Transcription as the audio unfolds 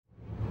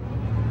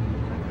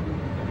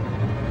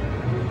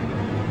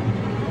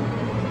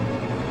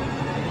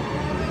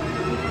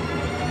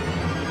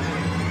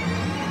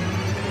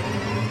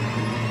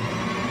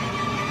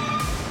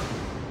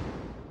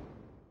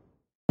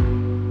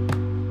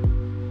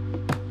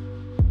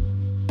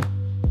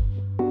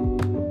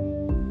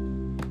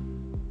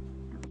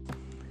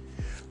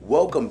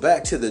Welcome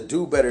back to the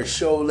Do Better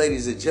Show,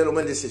 ladies and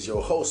gentlemen. This is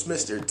your host,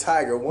 Mr.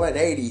 Tiger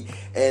 180,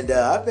 and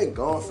I've been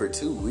gone for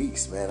 2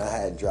 weeks, man. I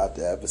hadn't dropped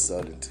the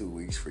episode in 2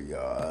 weeks for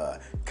y'all.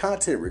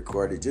 Content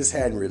recorded, just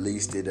hadn't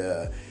released it,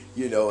 and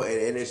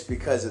it's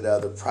because of the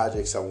other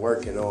projects I'm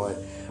working on.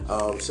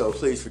 So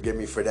please forgive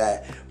me for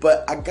that.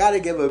 But I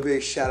gotta give a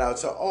big shout out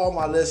to all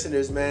my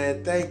listeners,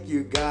 man. Thank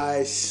you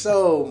guys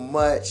so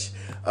much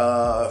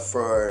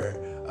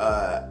for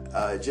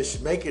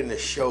just making the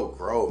show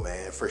grow,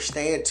 man, for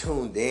staying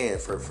tuned in,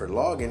 for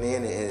logging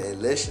in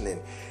and listening,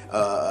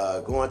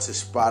 going to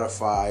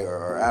Spotify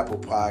or Apple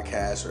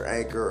Podcasts or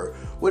Anchor or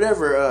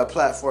whatever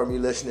platform you're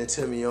listening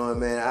to me on,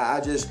 man.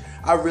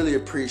 I really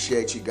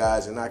appreciate you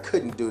guys, and I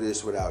couldn't do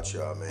this without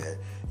y'all, man.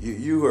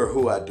 You are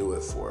who I do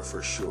it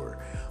for sure.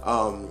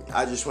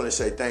 I just want to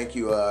say thank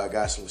you. I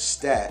got some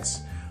stats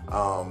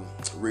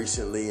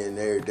recently, and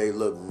they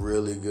look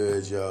really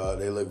good, y'all.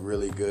 They look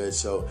really good.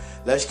 So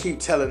let's keep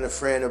telling a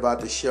friend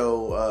about the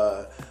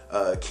show.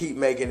 Keep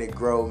making it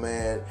grow,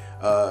 man.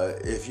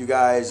 If you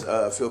guys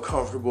feel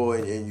comfortable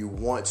and you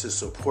want to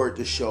support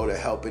the show to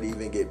help it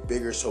even get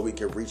bigger, so we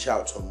can reach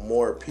out to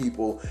more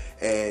people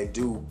and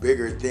do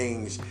bigger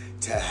things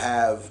to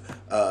have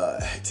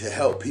to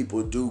help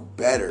people do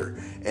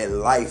better in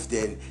life,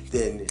 then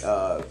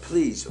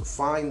please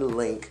find the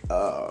link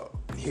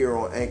here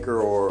on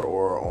Anchor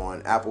or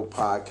on Apple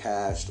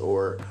Podcast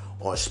or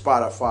on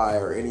Spotify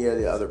or any of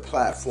the other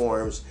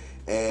platforms,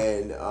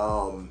 and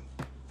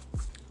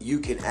you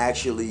can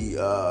actually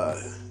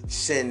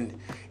send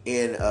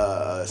in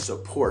a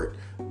support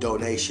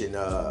donation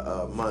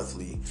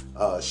monthly,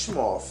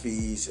 small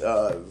fees,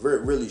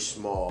 really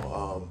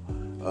small,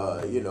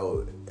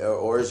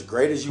 or as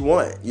great as you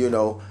want,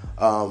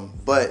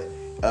 but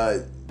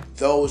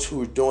those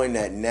who are doing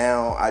that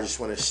now, I just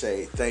want to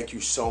say thank you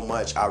so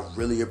much. I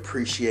really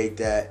appreciate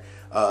that.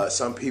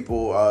 Some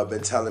people have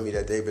been telling me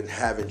that they've been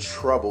having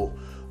trouble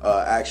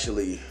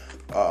actually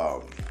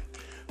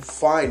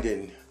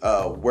finding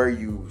where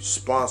you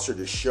sponsor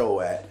the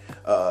show at.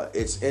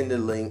 It's in the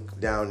link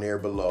down there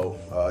below.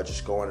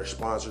 Just go under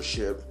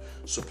sponsorship,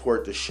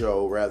 support the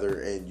show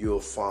rather, and you'll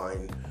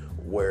find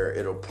where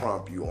it'll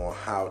prompt you on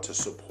how to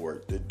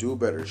support the Do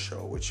Better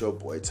Show with your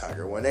boy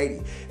Tiger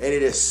 180. And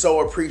it is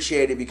so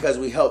appreciated because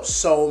we help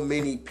so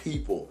many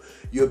people.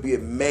 You'll be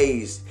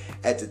amazed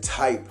at the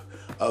type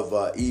of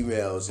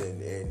emails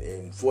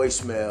and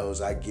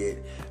voicemails I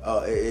get.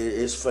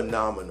 It's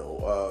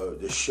phenomenal.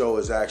 The show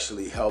is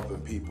actually helping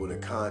people. The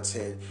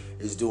content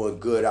is doing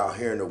good out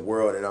here in the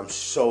world, and I'm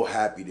so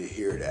happy to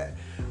hear that.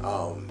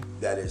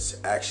 That it's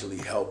actually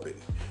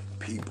helping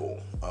people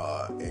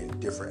in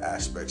different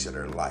aspects of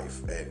their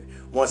life. And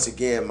once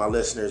again, my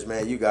listeners,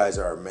 man, you guys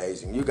are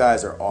amazing. You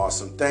guys are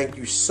awesome. Thank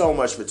you so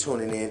much for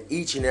tuning in,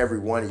 each and every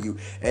one of you.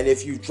 And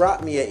if you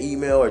drop me an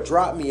email or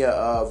drop me a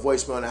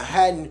voicemail and I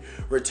hadn't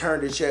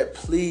returned it yet,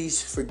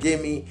 please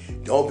forgive me.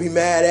 Don't be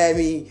mad at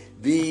me.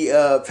 Be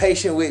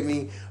patient with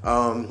me.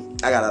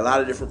 I got a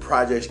lot of different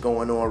projects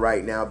going on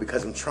right now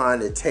because I'm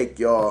trying to take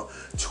y'all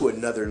to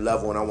another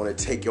level, and I want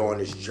to take y'all on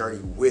this journey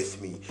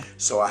with me.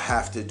 So I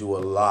have to do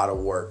a lot of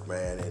work,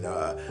 man. And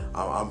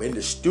I'm in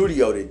the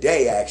studio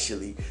today,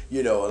 actually.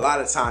 A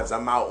lot of times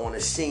I'm out on a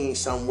scene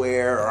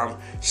somewhere, or I'm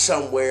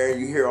somewhere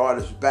and you hear all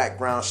this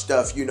background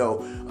stuff.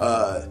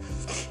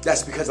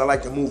 That's because I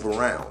like to move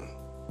around.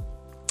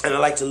 And I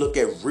like to look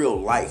at real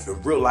life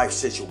and real life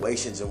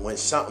situations, and when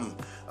something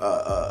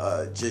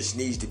just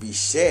needs to be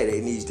said,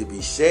 it needs to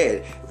be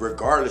said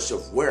regardless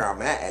of where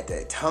I'm at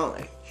that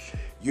time.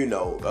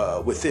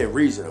 Within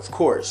reason, of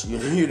course.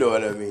 You know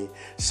what I mean?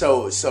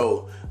 So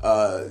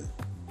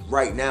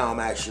right now I'm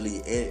actually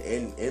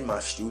in my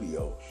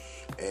studio,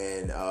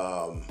 and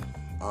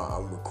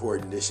I'm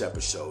recording this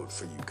episode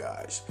for you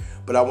guys.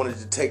 But I wanted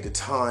to take the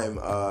time,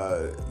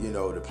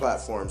 the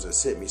platforms that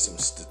sent me some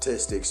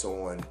statistics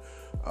on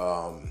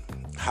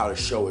how the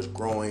show is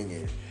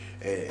growing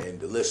and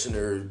the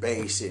listener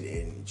base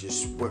and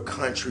just what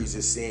countries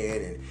it's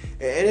in, and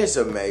it's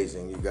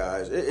amazing, you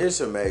guys. It's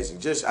amazing.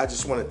 I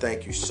just want to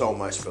thank you so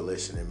much for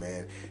listening,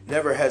 man.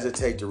 Never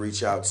hesitate to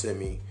reach out to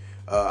me.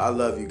 I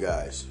love you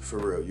guys, for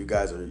real. You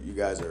guys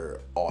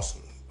are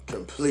awesome.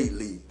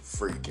 Completely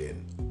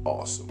freaking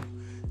awesome.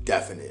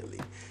 Definitely.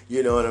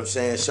 You know what I'm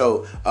saying?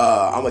 So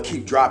I'm going to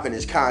keep dropping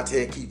this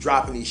content, keep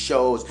dropping these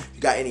shows. If you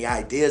got any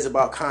ideas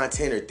about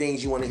content or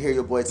things you want to hear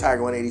your boy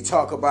Tiger 180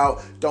 talk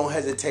about, don't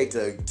hesitate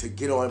to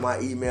get on my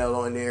email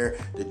on there,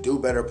 the Do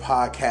Better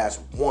Podcast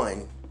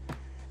 1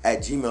 at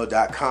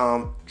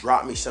gmail.com.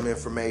 Drop me some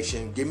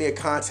information. Give me a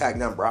contact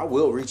number. I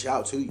will reach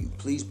out to you.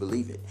 Please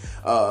believe it.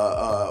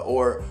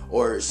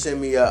 Or send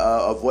me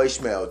a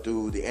voicemail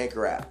through the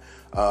Anchor app.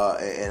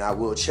 And I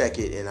will check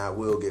it, and I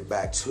will get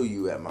back to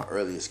you at my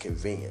earliest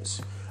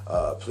convenience.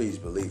 Please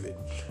believe it.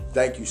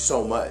 Thank you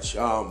so much.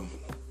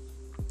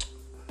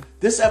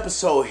 This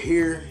episode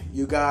here,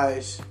 you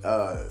guys,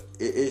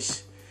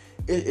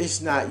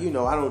 it's not,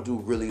 I don't do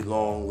really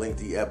long,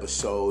 lengthy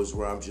episodes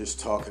where I'm just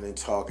talking and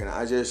talking.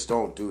 I just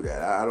don't do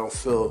that. I don't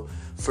feel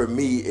for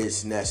me,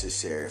 it's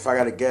necessary. If I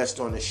got a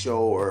guest on the show,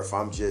 or if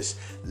I'm just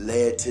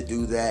led to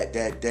do that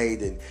day,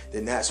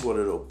 then that's what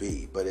it'll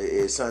be. But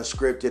it's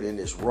unscripted, and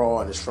it's raw,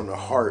 and it's from the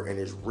heart, and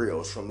it's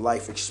real. It's from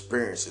life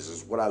experiences.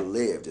 It's what I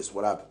lived. It's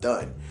what I've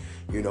done.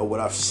 What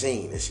I've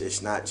seen.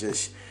 It's not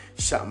just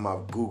something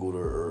I've Googled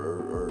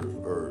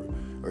or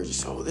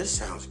just, oh, this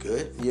sounds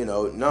good.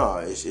 No,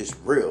 it's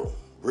real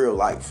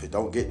life. It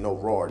don't get no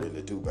rawer than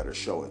the Do Better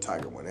show and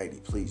Tiger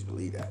 180. Please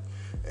believe that.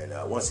 And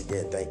once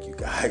again, thank you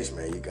guys,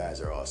 man. You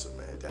guys are awesome,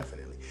 man.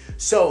 Definitely.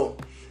 So,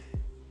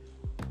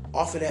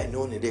 off of that,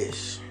 knowing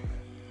this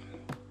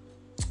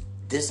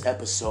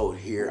episode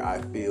here,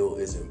 I feel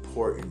is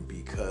important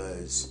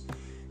because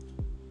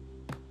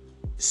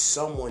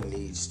someone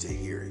needs to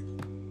hear it.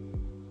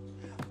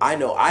 I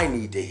know I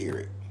need to hear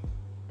it.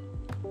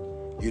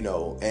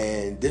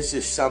 And this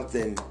is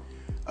something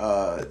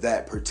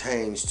that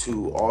pertains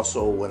to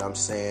also when I'm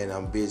saying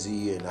I'm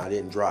busy and I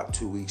didn't drop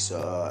 2 weeks.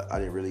 I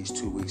didn't release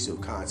 2 weeks of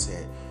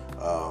content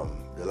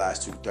the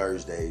last 2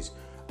 Thursdays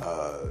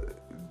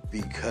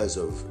because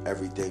of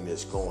everything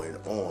that's going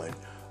on.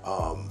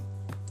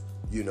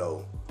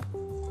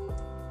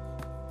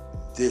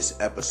 This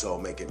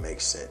episode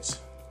make sense.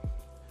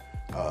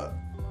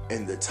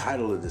 And the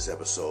title of this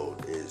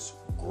episode is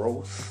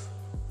Growth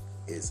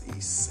is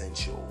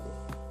Essential.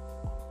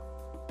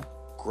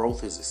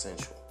 Growth is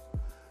essential.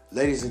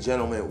 Ladies and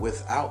gentlemen,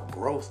 without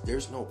growth,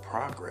 there's no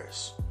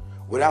progress.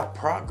 Without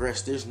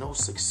progress, there's no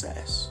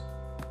success.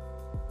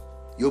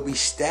 You'll be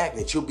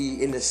stagnant. You'll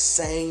be in the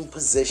same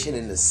position,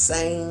 in the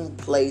same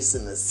place,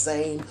 in the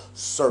same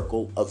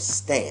circle of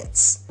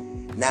stance,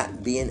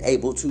 not being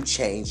able to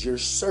change your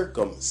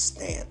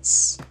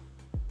circumstance.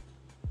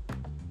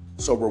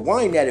 So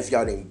rewind that if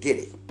y'all didn't get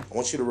it. I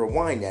want you to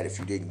rewind that if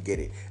you didn't get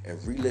it and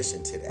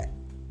re-listen to that.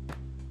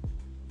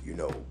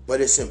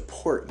 But it's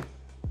important.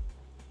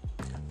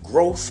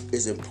 Growth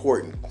is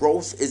important.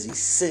 Growth is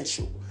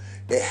essential.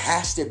 There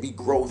has to be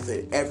growth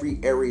in every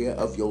area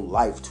of your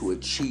life to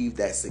achieve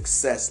that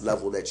success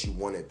level that you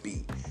want to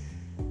be.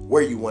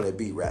 Where you want to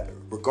be, rather.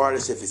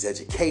 Regardless if it's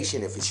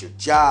education, if it's your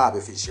job,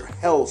 if it's your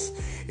health,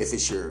 if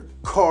it's your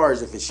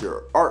cars, if it's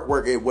your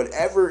artwork,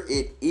 whatever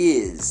it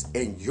is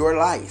in your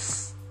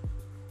life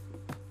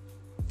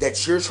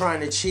that you're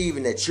trying to achieve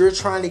and that you're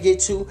trying to get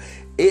to,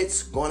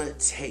 it's going to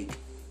take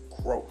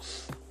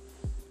growth.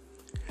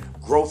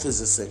 Growth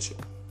is essential.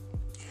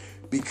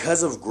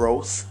 Because of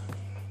growth,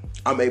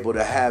 I'm able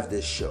to have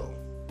this show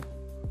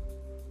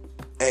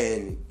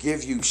and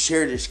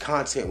share this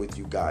content with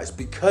you guys.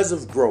 Because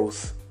of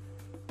growth,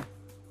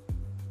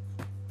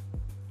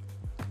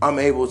 I'm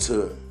able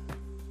to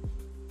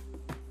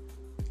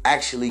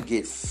actually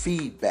get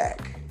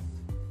feedback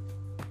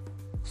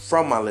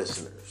from my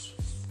listeners,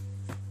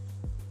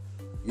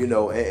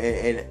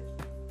 and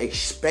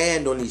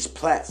expand on these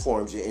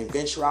platforms and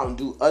venture out and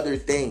do other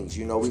things.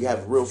 We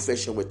have Real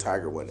Fishing with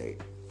Tiger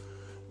 180.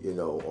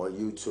 On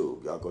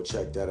YouTube. Y'all go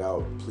check that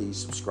out. Please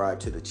subscribe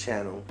to the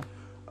channel.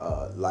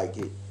 Like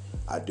it.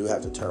 I do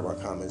have to turn my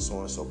comments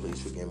on, so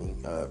please forgive me.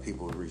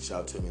 People reach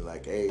out to me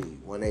like, hey,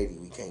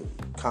 180, we can't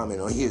comment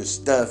on your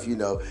stuff,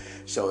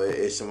 So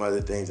it's some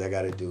other things I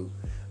got to do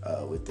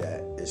with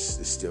that.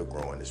 It's still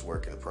growing. It's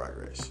work in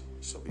progress.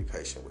 So be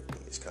patient with me.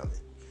 It's coming.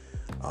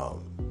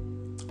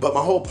 But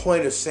my whole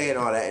point of saying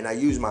all that, and I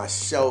use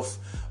myself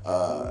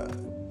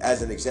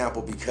as an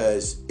example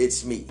because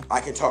it's me. I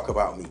can talk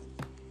about me.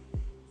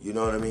 You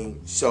know what I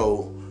mean?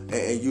 So,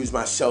 and use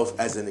myself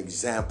as an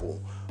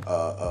example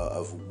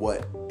of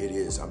what it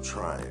is I'm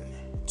trying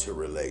to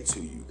relate to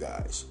you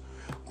guys.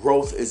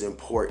 Growth is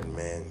important,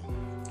 man.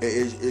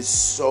 It's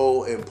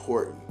so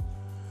important.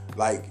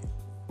 Like,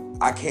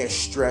 I can't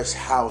stress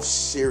how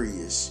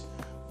serious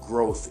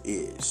growth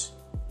is.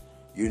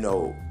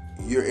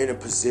 You're in a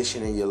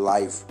position in your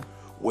life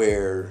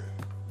where,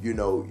 you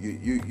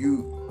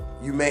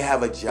may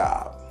have a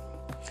job.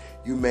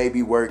 You may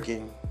be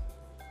working.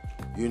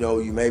 You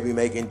may be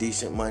making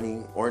decent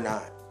money or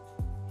not.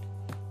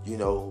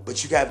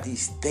 But you got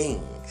these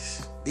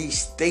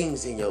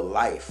things in your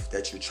life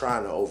that you're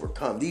trying to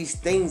overcome. These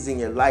things in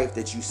your life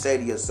that you say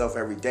to yourself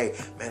every day,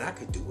 man, I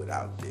could do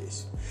without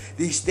this.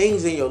 These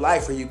things in your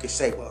life where you can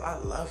say, well, I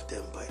love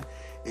them, but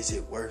is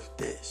it worth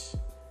this?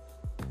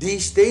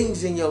 These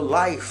things in your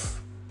life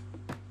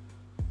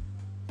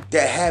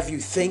that have you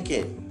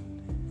thinking,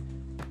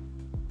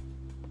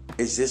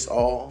 is this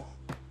all?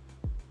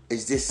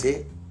 Is this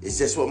it? Is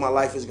this what my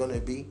life is going to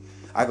be?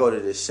 I go to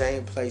the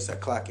same place, I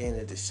clock in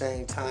at the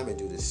same time and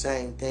do the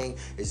same thing.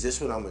 Is this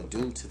what I'm going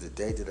to do to the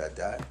day that I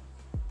die?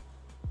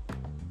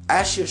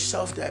 Ask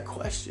yourself that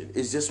question.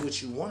 Is this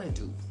what you want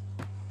to do?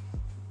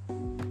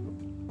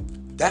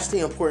 That's the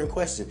important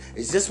question.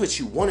 Is this what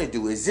you want to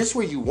do? Is this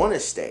where you want to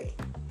stay?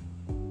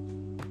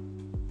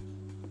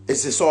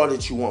 Is this all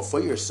that you want for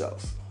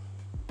yourself?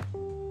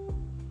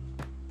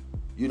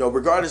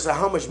 Regardless of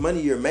how much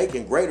money you're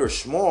making, great or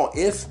small,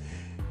 if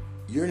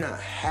you're not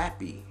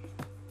happy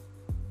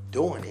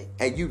doing it,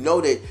 and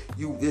that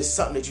there's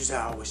something that you say,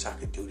 I wish I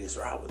could do this,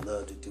 or I would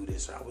love to do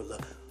this, or I would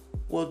love,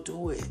 well,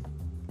 do it.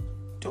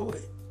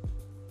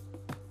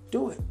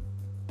 Do it.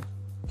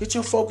 Get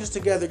your focus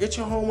together. Get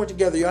your homework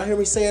together. Y'all hear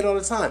me say it all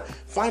the time.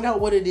 Find out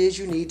what it is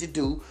you need to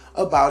do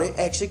about it.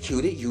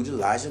 Execute it.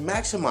 Utilize and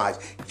maximize.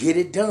 Get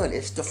it done.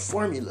 It's the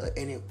formula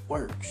and it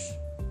works.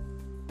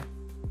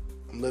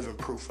 I'm living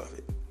proof of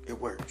it. It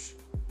works.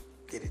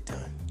 Get it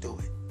done. Do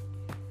it.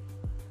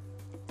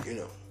 You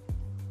know.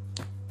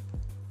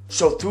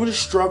 So through the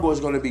struggle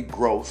is going to be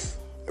growth.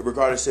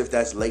 Regardless if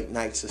that's late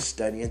nights of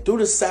studying. Through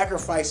the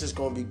sacrifice is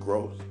going to be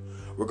growth.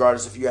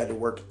 Regardless if you had to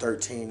work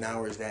 13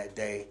 hours that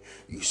day,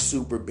 you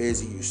super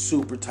busy, you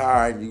super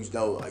tired, you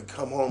know, like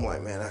come home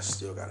like, man, I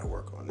still got to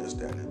work on this,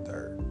 that, and the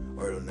third,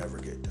 or it'll never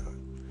get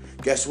done.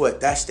 Guess what?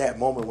 That's that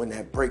moment when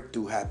that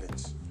breakthrough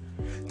happens.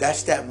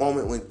 That's that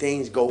moment when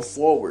things go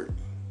forward.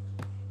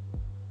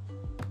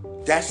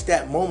 That's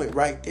that moment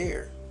right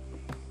there.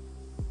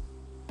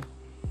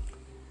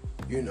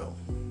 You know.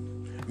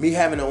 Me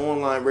having an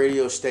online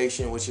radio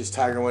station, which is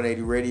Tiger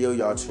 180 Radio,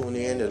 y'all tune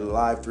in to the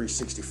Live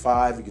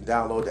 365. You can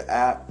download the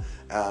app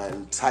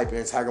and type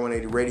in Tiger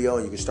 180 Radio,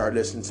 and you can start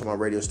listening to my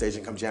radio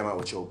station. Come jam out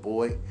with your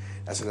boy.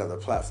 That's another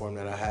platform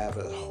that I have,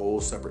 a whole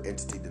separate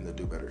entity than the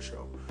Do Better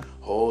Show.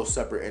 Whole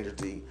separate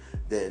entity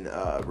than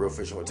Real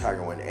Fishing with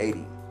Tiger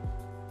 180.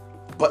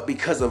 But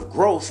because of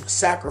growth,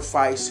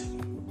 sacrifice,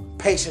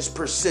 patience,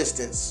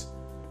 persistence,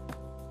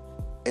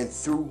 and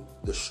through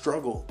the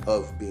struggle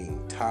of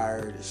being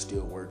tired and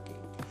still working,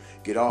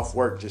 get off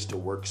work just to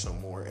work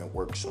some more and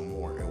work some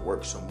more and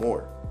work some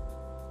more,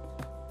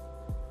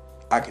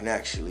 I can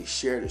actually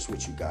share this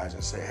with you guys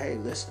and say, hey,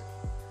 listen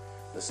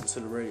to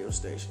the radio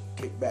station,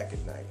 kick back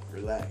at night,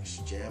 relax,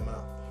 jam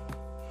out.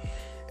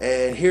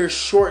 And here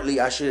shortly,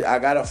 I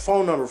got a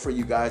phone number for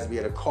you guys to be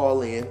able to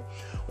call in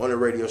on the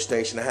radio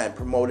station. I hadn't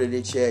promoted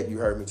it yet. You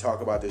heard me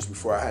talk about this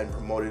before. I hadn't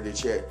promoted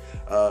it yet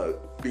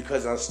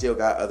because I still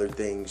got other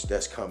things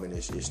that's coming.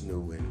 It's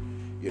new, and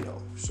you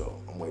know,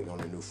 so I'm waiting on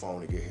a new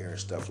phone to get here and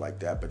stuff like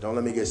that. But don't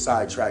let me get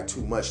sidetracked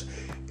too much.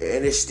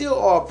 And it's still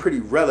all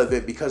pretty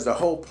relevant because the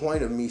whole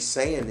point of me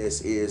saying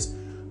this is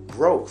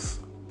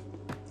growth.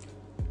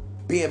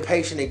 Being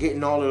patient and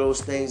getting all of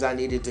those things I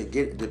needed to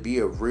get to be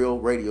a real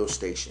radio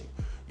station.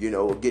 You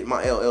know, getting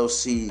my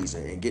LLCs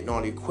and getting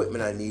all the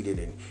equipment I needed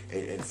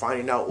and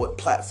finding out what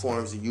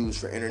platforms to use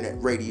for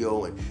internet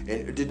radio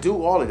and to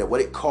do all of that,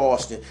 what it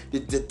cost, and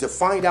to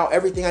find out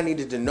everything I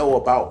needed to know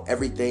about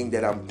everything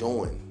that I'm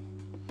doing.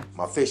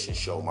 My fishing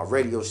show, my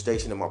radio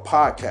station, and my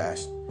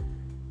podcast.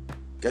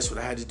 Guess what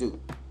I had to do?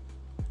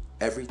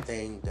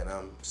 Everything that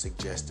I'm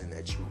suggesting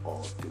that you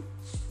all do.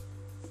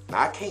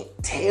 Now, I can't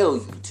tell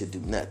you to do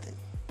nothing,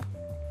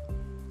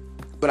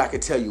 but I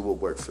can tell you what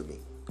worked for me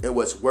and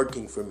what's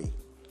working for me.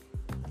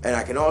 And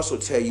I can also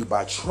tell you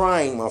by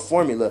trying my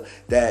formula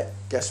that,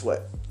 guess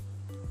what?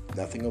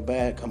 Nothing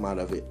bad come out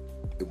of it.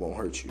 It won't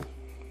hurt you.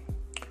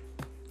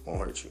 Won't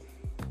hurt you.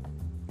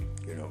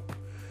 You know?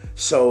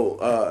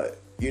 So,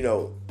 you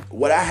know,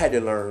 what I had to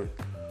learn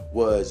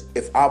was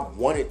if I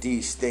wanted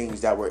these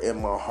things that were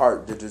in my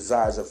heart, the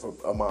desires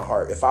of my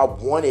heart, if I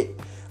wanted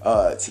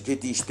to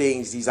get these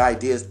things, these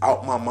ideas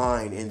out my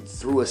mind and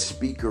through a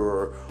speaker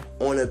or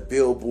on a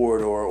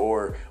billboard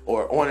or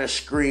on a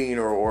screen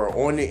or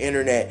on the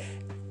internet,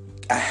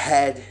 I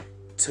had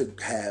to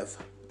have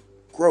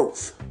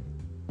growth.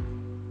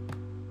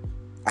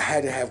 I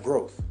had to have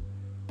growth.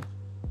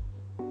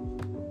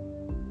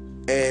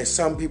 And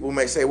some people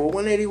may say, well,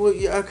 180, well,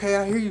 yeah, okay,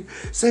 I hear you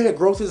say that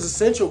growth is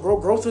essential.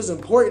 Growth is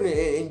important,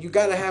 and you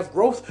got to have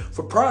growth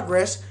for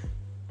progress.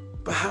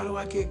 But how do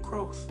I get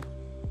growth?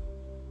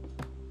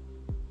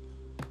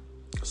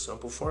 A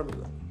simple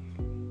formula.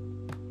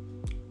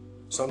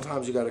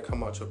 Sometimes you got to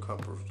come out your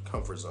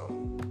comfort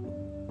zone.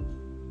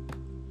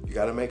 You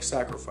got to make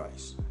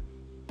sacrifice.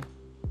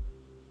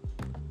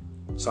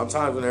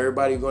 Sometimes when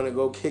everybody's going to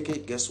go kick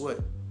it, guess what?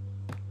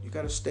 You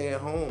got to stay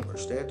at home or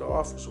stay at the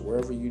office or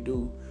wherever you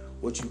do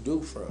what you do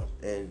from.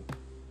 And,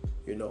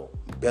 you know,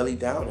 belly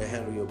down and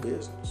handle your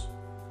business.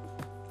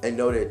 And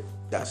know that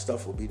that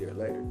stuff will be there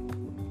later.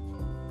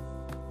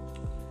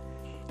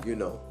 You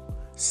know,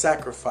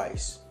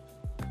 sacrifice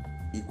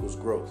equals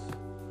growth.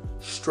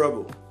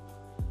 Struggle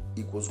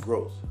equals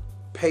growth.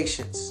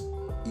 Patience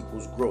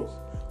equals growth.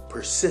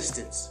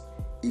 Persistence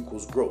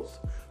equals growth.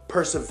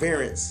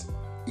 Perseverance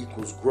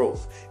equals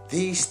growth.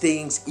 These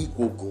things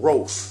equal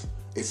growth.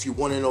 If you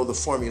want to know the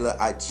formula,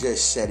 I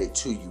just said it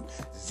to you.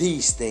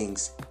 These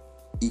things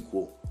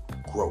equal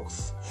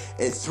growth.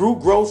 And through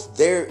growth,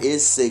 there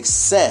is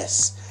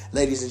success.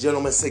 Ladies and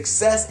gentlemen,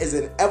 success is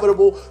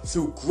inevitable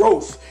through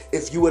growth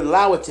if you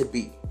allow it to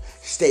be.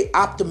 Stay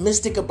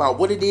optimistic about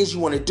what it is you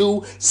want to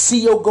do.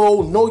 See your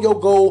goal, know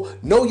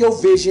your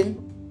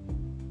vision.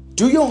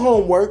 Do your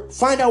homework,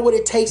 find out what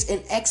it takes,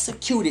 and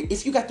execute it.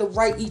 If you got to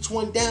write each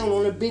one down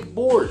on a big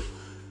board,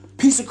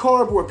 piece of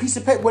cardboard, piece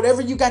of paper,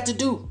 whatever you got to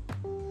do,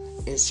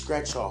 and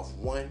scratch off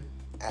one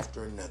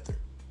after another.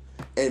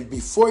 And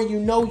before you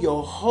know,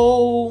 your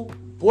whole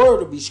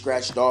board will be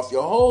scratched off,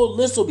 your whole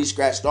list will be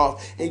scratched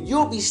off, and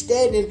you'll be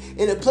standing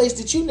in a place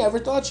that you never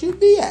thought you'd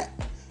be at.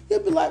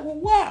 You'll be like, well,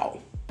 wow,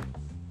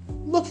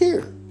 look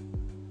here.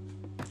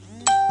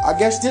 I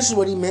guess this is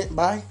what he meant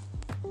by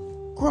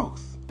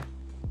growth.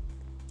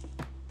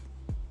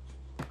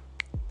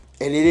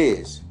 And it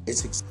is.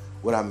 It's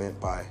what I meant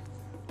by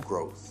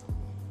growth.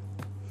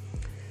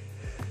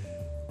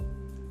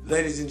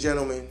 Ladies and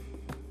gentlemen,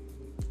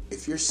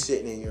 if you're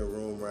sitting in your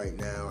room right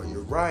now, or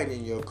you're riding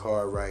in your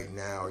car right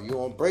now, or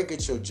you're on break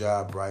at your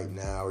job right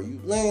now, or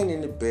you're laying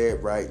in the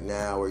bed right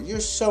now, or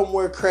you're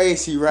somewhere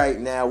crazy right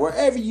now,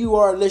 wherever you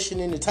are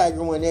listening to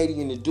Tiger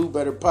 180 and the Do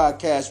Better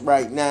podcast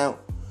right now,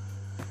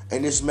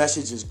 and this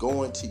message is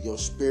going to your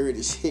spirit,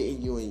 it's hitting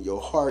you in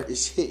your heart,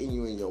 it's hitting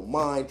you in your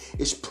mind,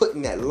 it's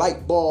putting that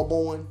light bulb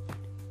on,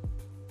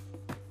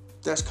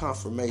 that's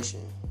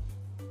confirmation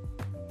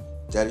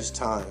that it's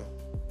time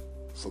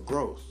for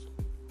growth.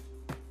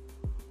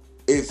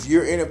 If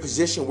you're in a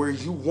position where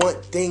you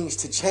want things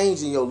to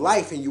change in your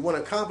life and you want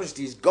to accomplish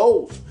these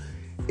goals,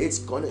 it's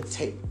going to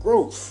take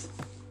growth.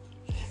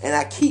 And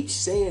I keep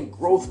saying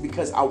growth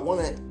because I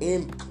want to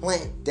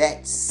implant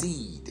that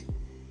seed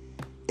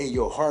in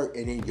your heart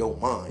and in your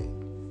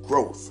mind.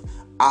 Growth.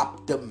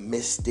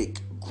 Optimistic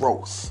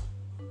growth.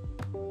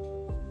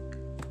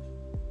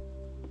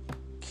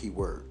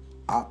 Keyword.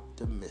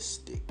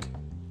 Optimistic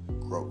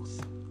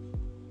growth.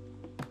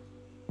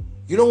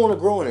 You don't want to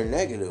grow in a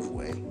negative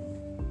way.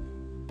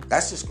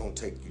 That's just going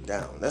to take you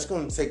down. That's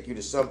going to take you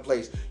to some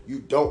place you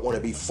don't want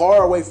to be.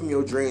 Far away from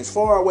your dreams,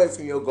 far away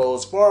from your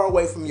goals, far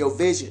away from your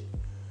vision.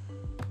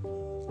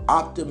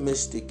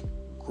 Optimistic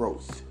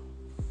growth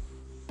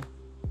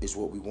is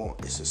what we want.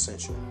 It's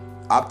essential.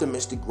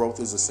 Optimistic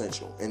growth is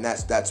essential. And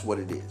that's what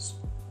it is.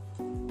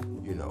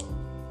 You know.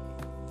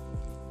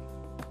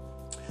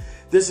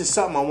 This is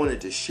something I wanted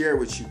to share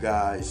with you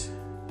guys.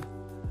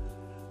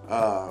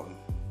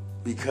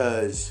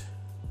 Because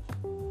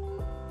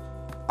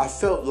I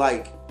felt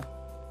like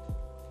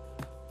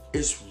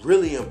it's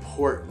really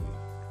important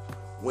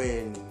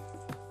when,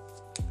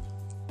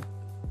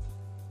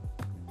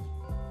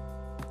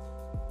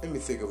 let me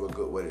think of a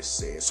good way to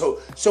say it.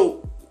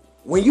 So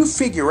when you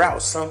figure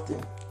out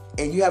something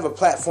and you have a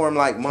platform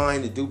like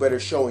mine, the Do Better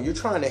Show, and you're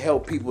trying to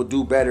help people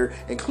do better,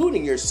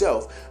 including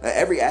yourself,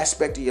 every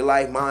aspect of your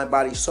life, mind,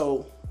 body,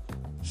 soul,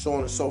 so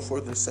on and so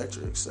forth,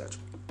 etc., etc.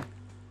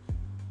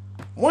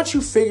 Once you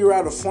figure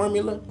out a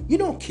formula, you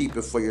don't keep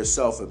it for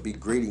yourself and be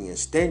greedy and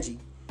stingy.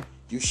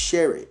 You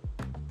share it.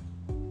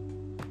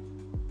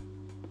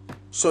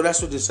 So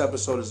that's what this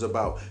episode is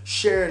about.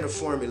 Sharing the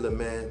formula,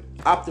 man.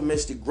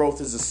 Optimistic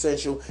growth is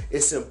essential.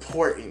 It's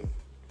important.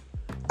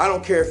 I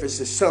don't care if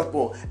it's as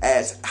simple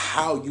as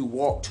how you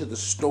walk to the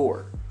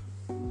store,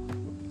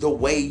 the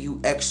way you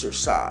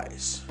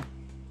exercise,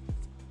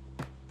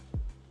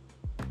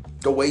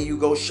 the way you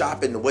go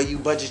shopping, the way you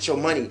budget your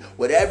money.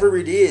 Whatever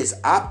it is,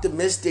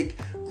 optimistic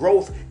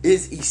growth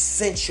is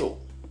essential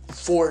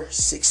for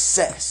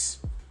success.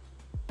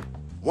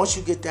 Once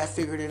you get that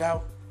figured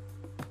out,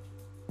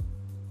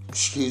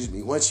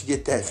 once you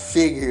get that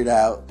figured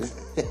out,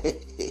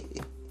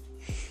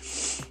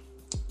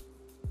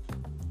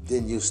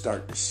 then you'll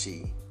start to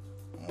see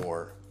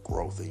more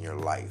growth in your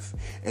life.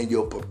 And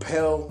you'll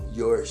propel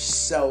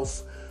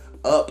yourself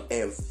up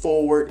and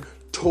forward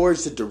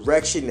towards the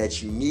direction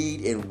that you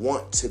need and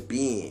want to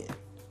be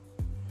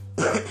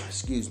in.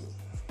 Excuse me.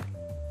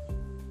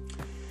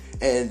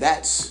 And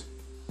that's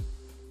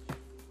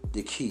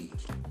the key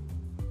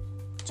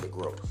to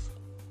growth.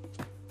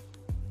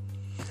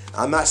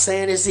 I'm not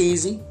saying it's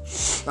easy.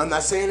 I'm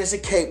not saying it's a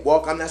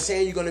cakewalk. I'm not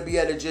saying you're going to be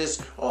able to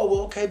just,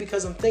 okay,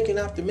 because I'm thinking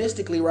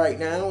optimistically right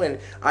now and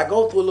I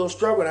go through a little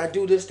struggle and I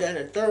do this, that,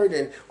 and the third,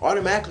 and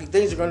automatically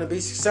things are going to be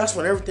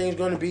successful and everything's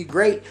going to be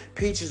great.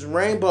 Peaches and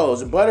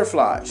rainbows and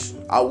butterflies.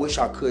 I wish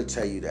I could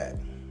tell you that.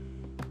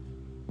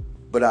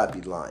 But I'd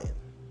be lying.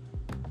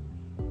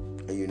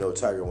 And you know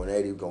Tiger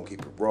 180, we're going to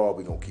keep it raw.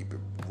 We're going to keep it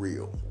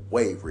real.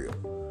 Way real.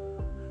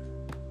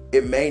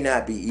 It may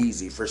not be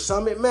easy. For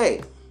some it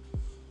may.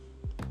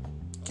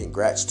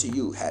 Congrats to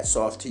you. Hats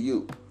off to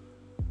you.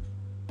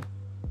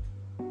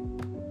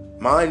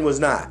 Mine was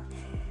not.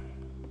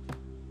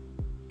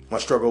 My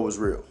struggle was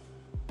real.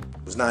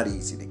 It was not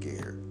easy to get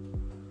here.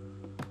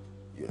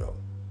 You know.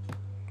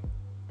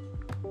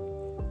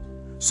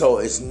 So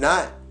it's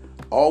not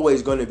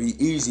always going to be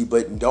easy,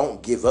 but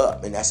don't give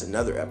up. And that's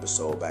another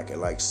episode back at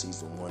like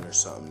season 1 or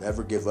something.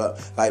 Never give up.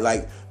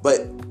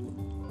 But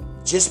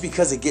just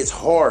because it gets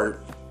hard,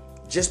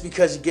 just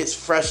because it gets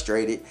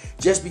frustrated,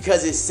 just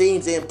because it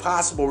seems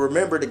impossible,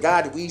 remember the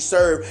God that we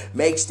serve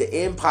makes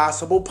the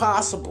impossible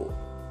possible.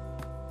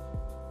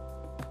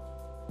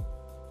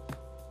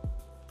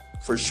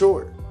 For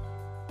sure.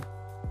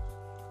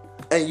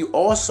 And you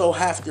also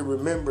have to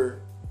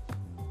remember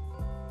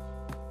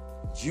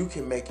you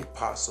can make it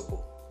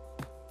possible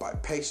by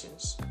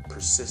patience,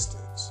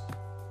 persistence,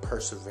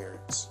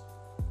 perseverance,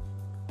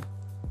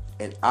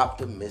 and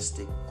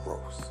optimistic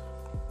growth.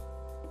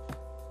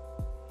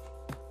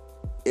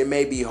 It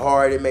may be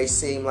hard. It may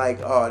seem like,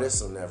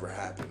 this will never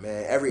happen,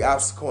 man. Every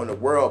obstacle in the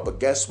world. But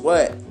guess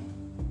what?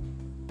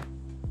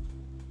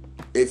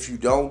 If you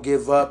don't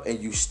give up and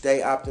you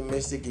stay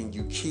optimistic and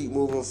you keep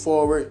moving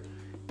forward,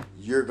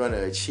 you're going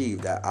to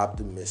achieve that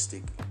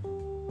optimistic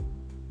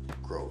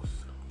growth.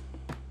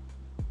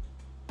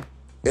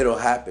 It'll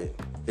happen.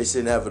 It's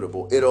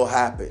inevitable. It'll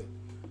happen.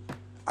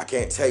 I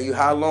can't tell you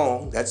how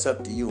long. That's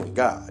up to you and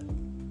God.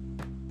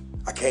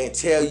 I can't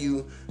tell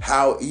you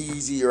how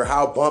easy or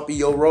how bumpy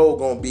your road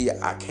gonna be.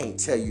 I can't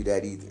tell you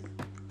that either.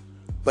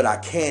 But I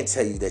can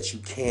tell you that you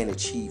can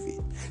achieve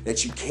it,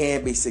 that you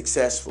can be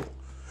successful.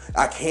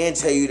 I can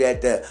tell you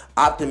that the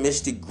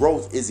optimistic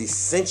growth is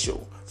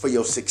essential for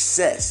your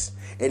success,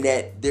 and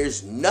that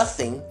there's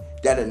nothing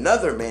that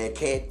another man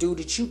can't do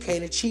that you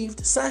can't achieve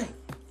the same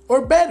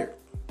or better.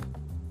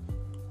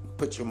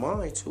 Put your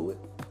mind to it.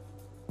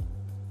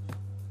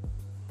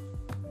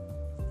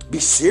 Be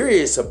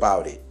serious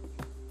about it.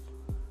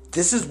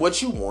 This is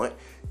what you want.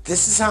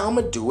 This is how I'm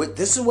going to do it.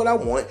 This is what I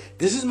want.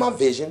 This is my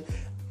vision.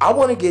 I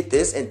want to get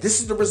this, and this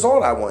is the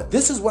result I want.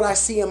 This is what I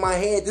see in my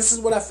head. This is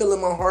what I feel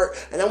in my heart.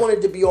 And I want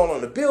it to be all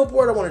on the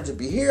billboard. I want it to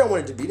be here. I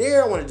want it to be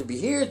there. I want it to be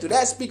here through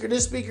that speaker,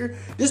 this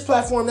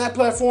platform, that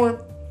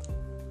platform.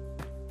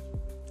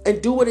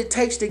 And do what it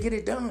takes to get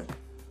it done.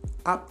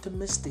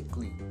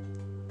 Optimistically.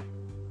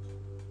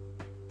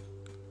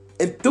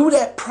 And through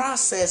that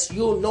process,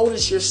 you'll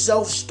notice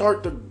yourself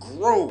start to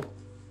grow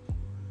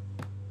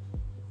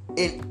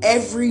in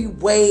every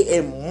way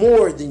and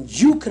more than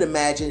you could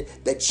imagine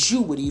that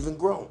you would even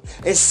grow.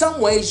 In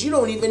some ways, you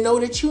don't even know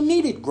that you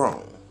needed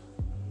grown.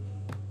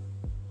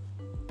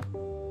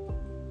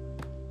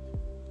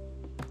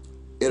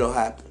 It'll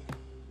happen.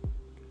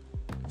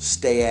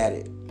 Stay at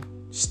it.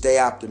 Stay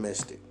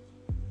optimistic.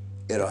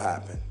 It'll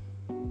happen.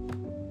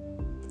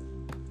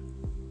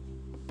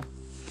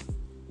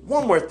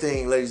 One more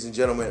thing, ladies and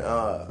gentlemen,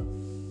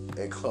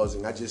 in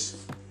closing, I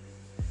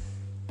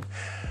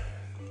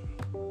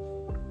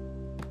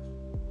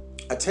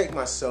take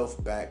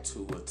myself back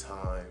to a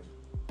time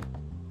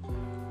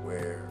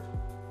where,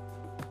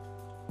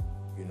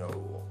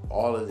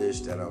 all of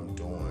this that I'm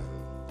doing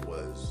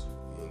was,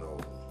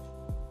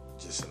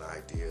 just an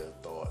idea, a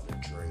thought, a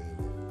dream.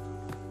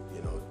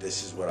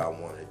 This is what I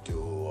want to do,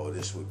 or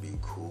this would be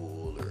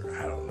cool, or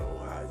I don't know,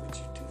 how would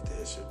you do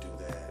this or do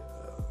that?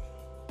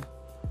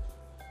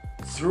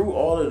 Through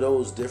all of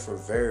those different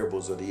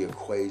variables of the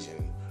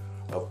equation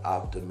of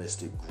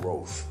optimistic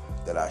growth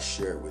that I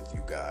shared with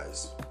you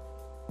guys,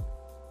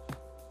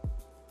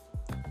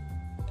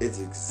 it's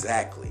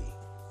exactly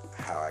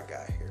how I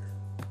got here.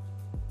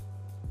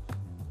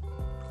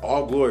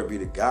 All glory be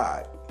to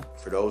God.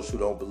 For those who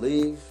don't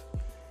believe,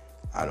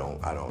 I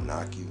don't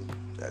knock you.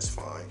 That's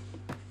fine.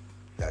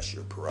 That's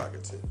your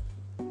prerogative.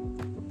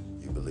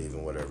 You believe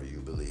in whatever you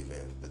believe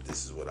in, but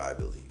this is what I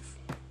believe,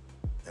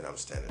 and I'm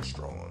standing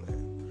strong on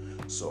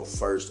that. So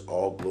first,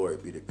 all glory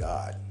be to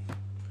God,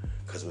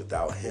 because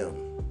without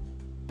Him,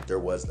 there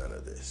was none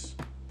of this.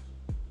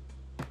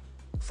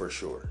 For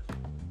sure.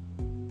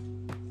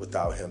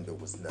 Without Him, there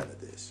was none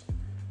of this.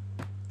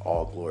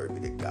 All glory be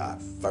to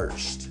God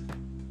first.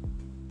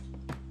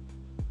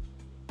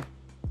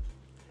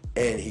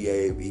 And He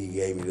gave me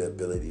the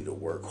ability to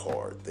work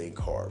hard, think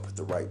hard, put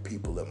the right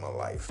people in my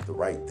life, the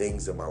right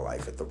things in my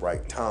life at the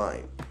right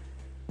time.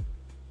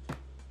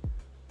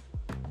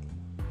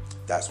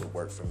 That's what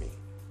worked for me.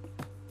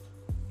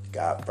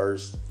 God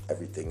first,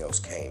 everything else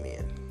came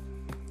in.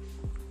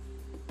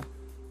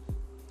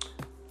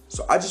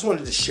 So I just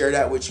wanted to share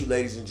that with you,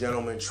 ladies and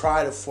gentlemen.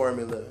 Try the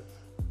formula.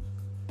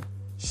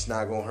 It's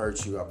not gonna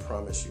hurt you, I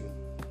promise you.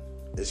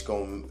 It's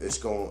gonna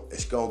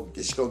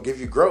give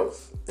you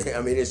growth. I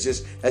mean, that's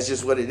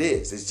just what it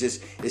is.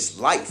 It's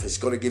life. It's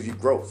gonna give you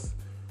growth.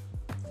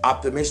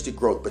 Optimistic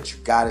growth, but you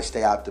gotta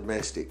stay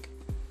optimistic.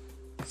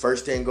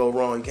 First thing go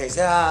wrong, you can't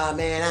say,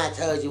 man, I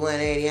told you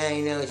 180, I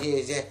ain't know she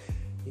was there.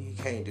 You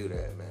can't do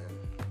that, man.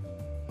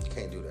 You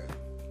can't do that.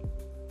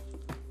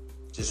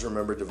 Just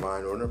remember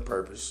divine order and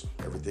purpose.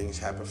 Everything's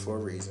happened for a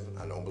reason.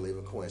 I don't believe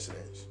in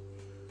coincidence.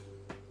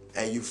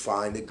 And you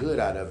find the good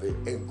out of it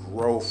and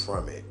grow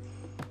from it.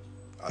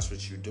 That's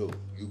what you do.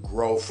 You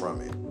grow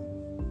from it.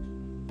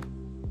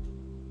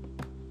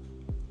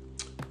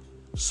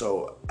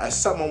 So that's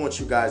something I want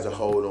you guys to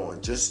hold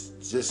on.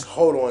 Just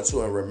hold on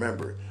to and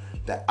remember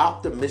that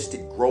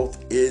optimistic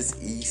growth is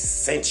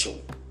essential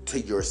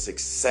to your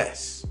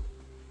success.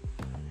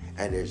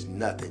 And there's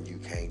nothing you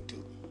can't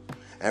do.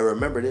 And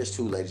remember this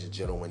too, ladies and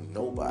gentlemen,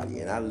 nobody,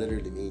 and I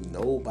literally mean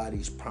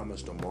nobody's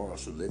promised tomorrow,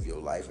 so live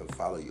your life and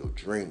follow your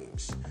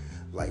dreams.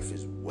 Life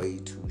is way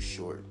too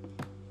short.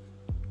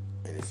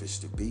 And if it's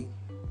to be,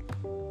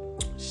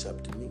 it's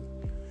up to me.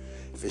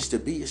 If it's to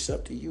be, it's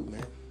up to you,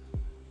 man.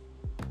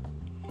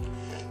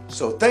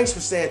 So thanks for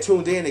staying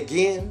tuned in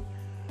again.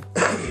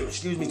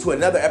 To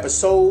another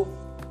episode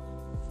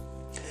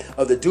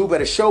of the Do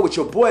Better Show with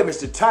your boy,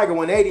 Mr. Tiger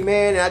 180,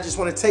 man. And I just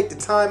want to take the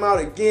time out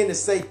again to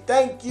say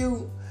thank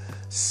you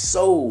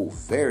so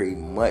very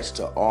much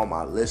to all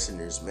my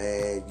listeners,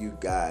 man. You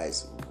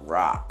guys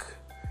rock.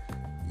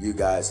 You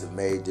guys have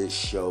made this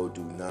show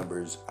do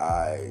numbers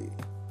I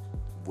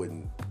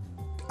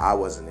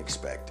wasn't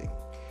expecting.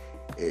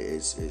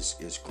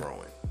 It's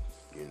growing,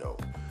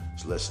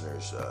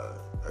 listeners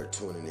are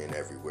tuning in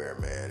everywhere,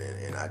 man,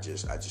 and I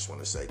just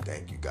want to say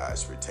thank you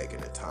guys for taking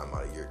the time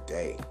out of your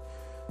day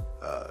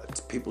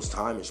People's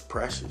time is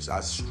precious.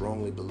 I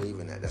strongly believe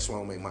in that. That's why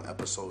I make my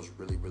episodes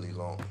really, really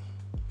long,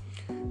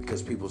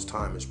 because people's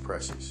time is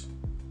precious.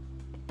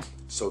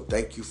 So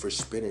thank you for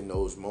spending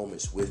those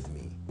moments with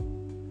me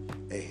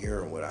and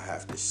hearing what I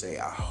have to say.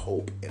 I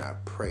hope and I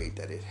pray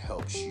that it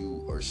helps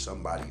you or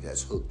somebody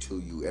that's hooked to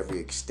you, every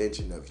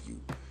extension of you,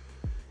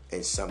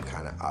 in some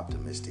kind of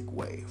optimistic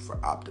way for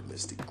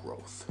optimistic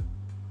growth.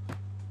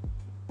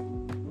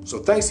 So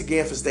thanks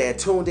again for staying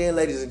tuned in,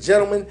 ladies and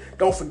gentlemen.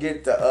 Don't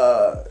forget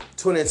to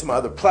tune into my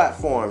other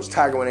platforms,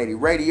 Tiger 180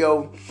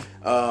 Radio.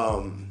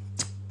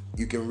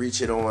 You can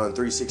reach it on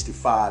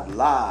 365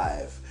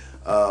 Live,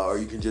 or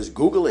you can just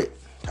Google it,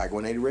 Tiger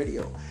 180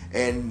 Radio.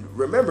 And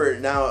remember,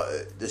 now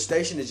the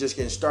station is just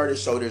getting started,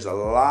 so there's a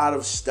lot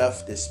of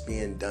stuff that's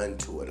being done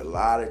to it, a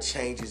lot of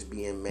changes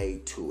being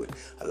made to it,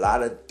 a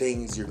lot of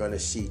things you're going to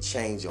see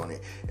change on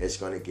it. It's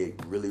going to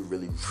get really,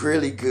 really,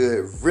 really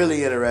good,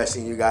 really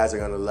interesting. You guys are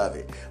going to love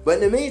it.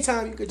 But in the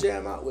meantime, you can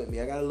jam out with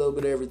me. I got a little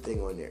bit of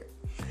everything on there.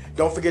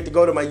 Don't forget to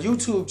go to my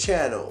YouTube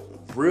channel,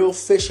 Real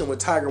Fishing with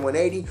Tiger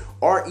 180,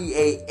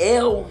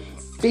 REAL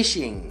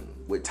Fishing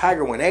with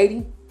Tiger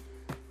 180.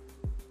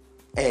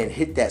 And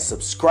hit that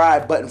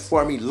subscribe button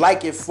for me.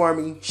 Like it for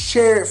me.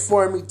 Share it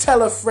for me.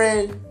 Tell a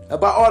friend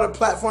about all the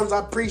platforms. I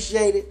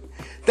appreciate it.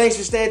 Thanks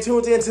for staying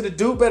tuned in to the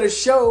Do Better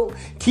Show.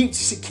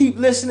 Keep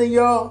listening,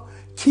 y'all.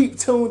 Keep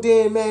tuned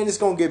in, man. It's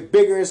going to get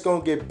bigger. It's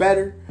going to get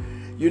better.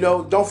 You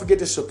know, don't forget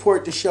to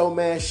support the show,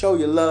 man. Show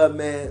your love,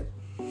 man.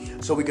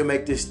 So we can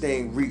make this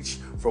thing reach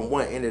from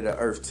one end of the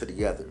earth to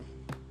the other.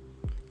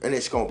 And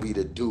it's going to be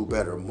the Do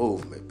Better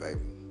movement,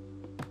 baby.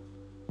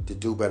 The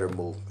Do Better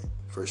movement,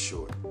 for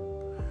sure.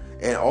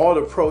 And all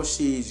the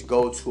proceeds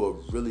go to a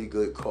really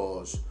good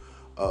cause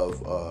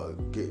of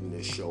getting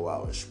this show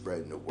out and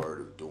spreading the word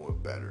of doing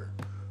better,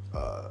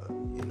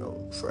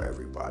 for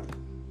everybody.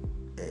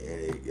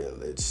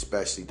 And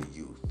especially the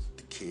youth,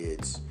 the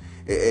kids.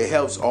 It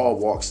helps all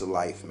walks of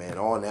life, man,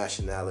 all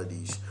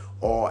nationalities,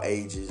 all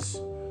ages,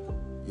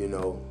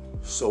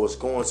 So it's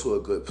going to a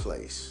good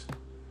place,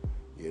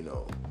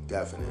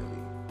 definitely.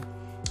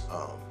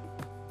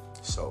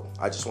 So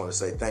I just want to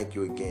say thank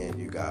you again,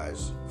 you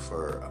guys,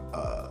 for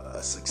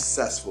a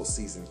successful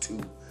season 2.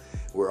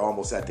 We're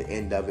almost at the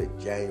end of it.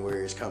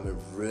 January is coming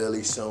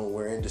really soon.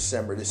 We're in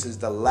December. This is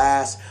the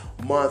last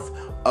month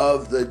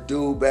of the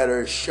Do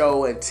Better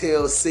Show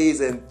until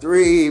season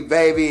 3,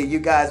 baby. You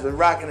guys been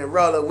rocking and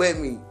rolling with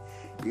me.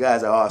 You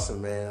guys are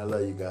awesome, man. I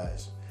love you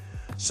guys.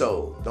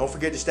 So don't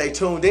forget to stay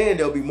tuned in.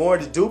 There'll be more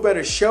to Do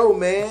Better Show,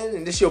 man.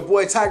 And this your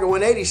boy Tiger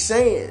 180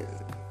 saying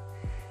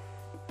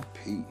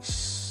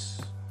peace.